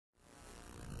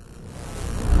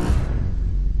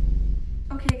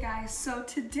guys, so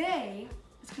today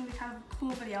it's gonna be kind of a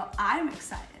cool video. I'm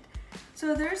excited.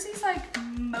 So there's these like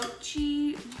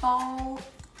mochi ball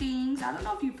things. I don't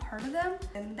know if you've heard of them.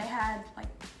 And they had like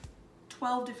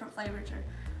 12 different flavors or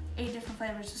 8 different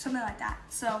flavors or something like that.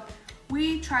 So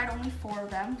we tried only 4 of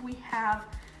them. We have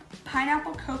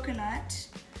pineapple coconut,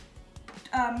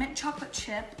 mint chocolate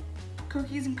chip,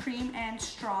 cookies and cream, and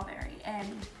strawberry.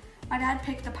 And my dad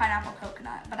picked the pineapple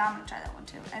coconut, but I'm gonna try that one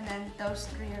too. And then those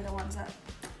 3 are the ones that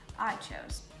I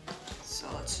chose. So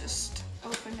let's just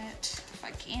open it if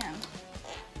I can.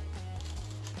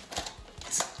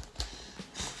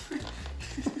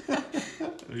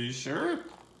 Are you sure?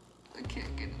 I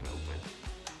can't get it open.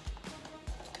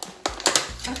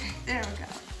 Okay, there we go.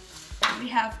 We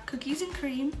have cookies and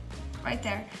cream right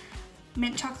there,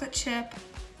 mint chocolate chip,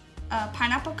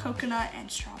 pineapple coconut, and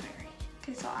strawberry.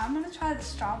 Okay, so I'm gonna try the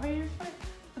strawberry first.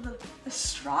 The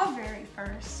strawberry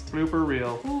first. Blooper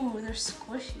reel. Ooh, they're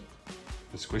squishy.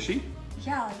 The squishy?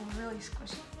 Yeah, like really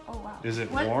squishy. Oh wow. Is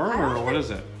it warm or what is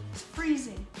it? It's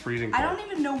freezing. It's freezing. I don't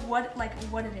even know what it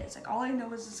is. Like all I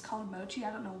know is it's called mochi. I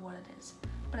don't know what it is,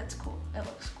 but it's cool. It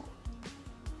looks cool.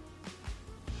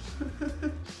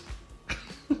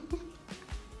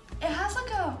 It has like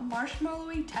a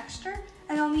marshmallowy texture,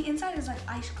 and on the inside is like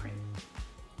ice cream.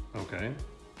 Okay.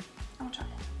 I'm gonna try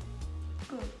it.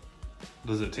 Good.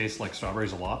 Does it taste like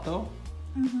strawberries a lot though?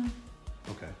 Mm-hmm.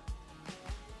 Okay.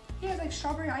 Yeah, it's like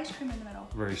strawberry ice cream in the middle.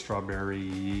 Very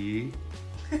strawberry.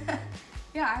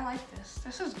 Yeah, I like this.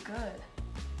 This is good.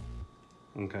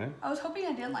 Okay. I was hoping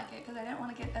I didn't like it because I didn't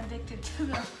want to get addicted to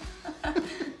them.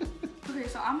 Okay,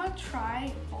 so I'm gonna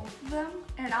try both of them,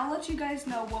 and I'll let you guys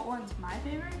know what one's my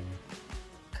favorite,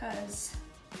 because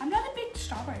I'm not a big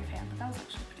strawberry fan, but that was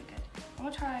actually pretty good. I'm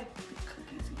gonna try the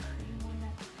cookies and cream one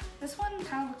next. This one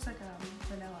kind of looks like a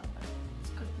vanilla, but it's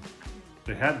cookies and cream.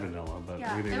 They had vanilla, but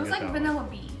yeah, we didn't it was get like that vanilla one.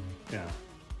 bean. Yeah.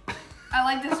 I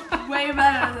like this way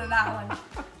better than that one.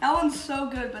 That one's so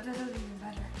good, but this is even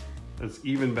better. It's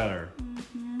even better.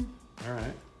 Mm-hmm. All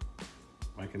right.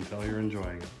 I can tell you're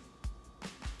enjoying it.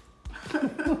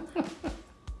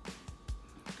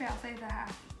 Okay, I'll save the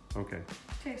half. Okay.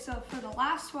 Okay, so for the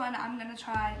last one, I'm gonna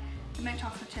try the mint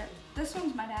chocolate chip. This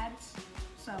one's my dad's,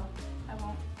 so I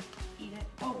won't eat it.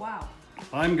 Oh, wow.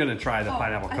 I'm gonna try the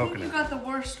pineapple I coconut. think you got the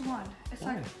worst one. It's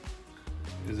like,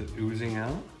 Is it oozing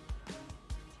out?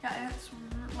 yeah, and it's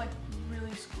like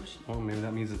really squishy. Well, maybe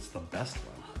that means it's the best one.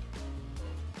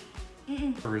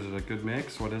 Or is it a good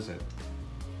mix? What is it?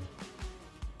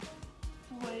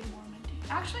 Way more minty.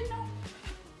 Actually, no.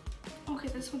 Okay,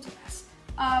 this one's a mess.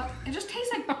 It just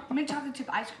tastes like mint chocolate chip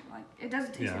ice cream. Like, it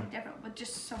doesn't taste any different, but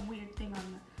just some weird thing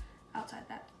on the outside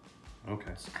that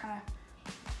Okay. just kind of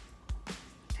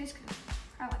tastes good.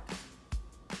 I like this.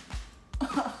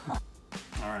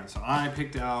 All right, so I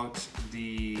picked out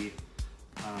the,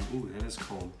 ooh, that is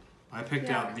cold. I picked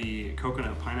out the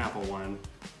coconut pineapple one.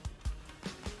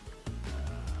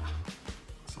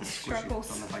 So squishy. I don't know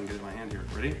if I can get it in my hand here.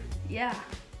 Ready? Yeah.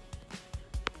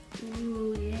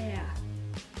 Ooh, yeah.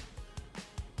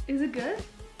 Is it good?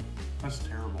 That's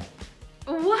terrible.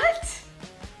 What?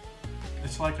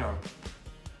 It's like a,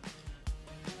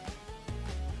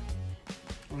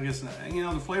 I guess, you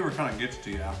know, the flavor kind of gets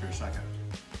to you after a second.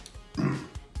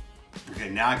 Okay,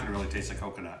 now I can really taste the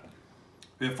coconut.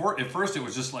 At first it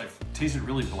was just like, tasted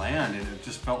really bland, and it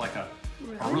just felt like a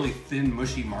really thin,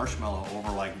 mushy marshmallow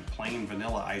over like plain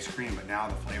vanilla ice cream, but now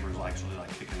the flavor is actually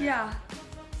like kicking in. Yeah.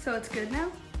 So it's good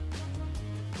now?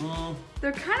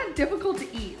 They're kind of difficult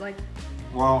to eat. Like,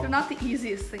 they're not the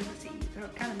easiest things to eat. They're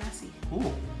kind of messy.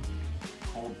 Ooh,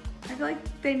 cold. I feel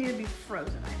like they need to be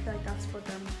frozen. I feel like that's what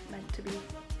they're meant to be.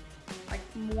 Like,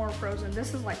 more frozen.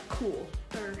 This is like cool.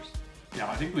 Yeah,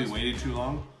 I think we waited too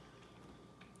long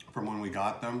from when we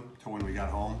got them to when we got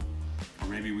home. Or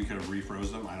maybe we could have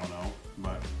refroze them, I don't know.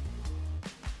 But,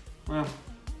 well,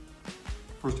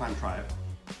 first time try it.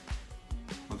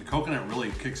 But the coconut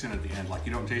really kicks in at the end. Like,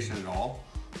 you don't taste it at all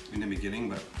in the beginning,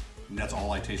 but that's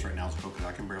all I taste right now is coconut.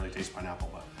 I can barely taste pineapple,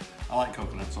 but I like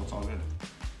coconut, so it's all good.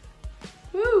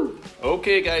 Woo!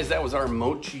 Okay, guys, that was our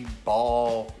mochi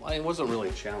ball. It wasn't really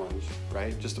a challenge,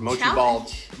 right? Just a mochi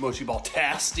ball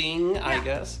testing, yeah, I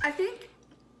guess. I think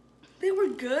they were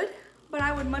good, but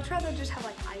I would much rather just have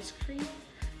like ice cream.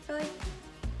 I feel like,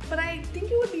 but I think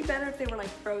it would be better if they were like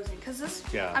frozen, because this.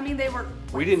 Yeah. I mean, they were.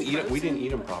 Like, we didn't eat it. We didn't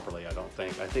eat them properly. I don't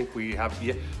think. I think we have.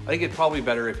 Yeah, I think it's probably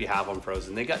better if you have them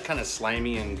frozen. They got kind of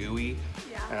slimy and gooey.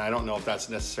 Yeah. And I don't know if that's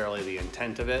necessarily the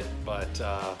intent of it, but.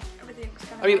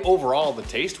 I mean, overall, the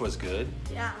taste was good.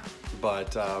 Yeah.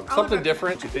 But something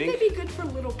different, you think? They'd be good for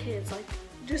little kids. Like,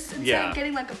 just instead of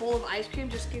getting like a bowl of ice cream,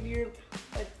 just give your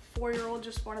like 4-year-old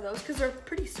just one of those because they're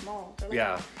pretty small. They're like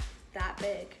Yeah. that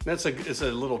big. It's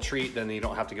a little treat, then you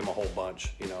don't have to give them a whole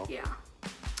bunch, you know. Yeah.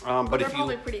 But they're if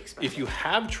probably pretty expensive. if you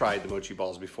have tried the mochi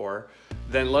balls before,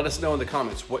 then let us know in the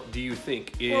comments. What do you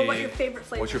think? Well, what your favorite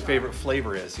flavors What your are. favorite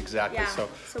flavor is exactly. Yeah, So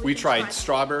so we we can tried try.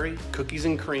 strawberry, cookies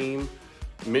and cream,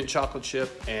 mint chocolate chip,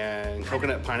 and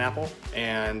coconut pineapple.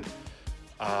 And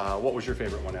what was your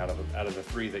favorite one out of the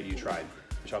 3 that you tried?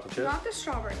 Chocolate chip. Not the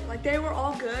strawberry. Like they were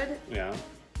all good. Yeah.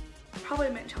 Probably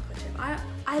mint chocolate chip.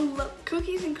 I love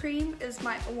cookies and cream is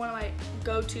one of my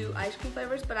go-to ice cream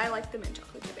flavors, but I like the mint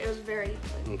chocolate chip. It was very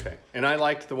good. Okay. And I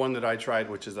liked the one that I tried,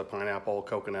 which is the pineapple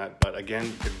coconut. But again,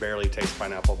 you could barely taste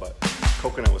pineapple, but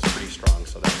coconut was pretty strong,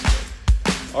 so that's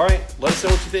good. All right. Let us know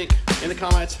what you think in the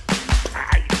comments.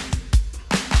 Bye.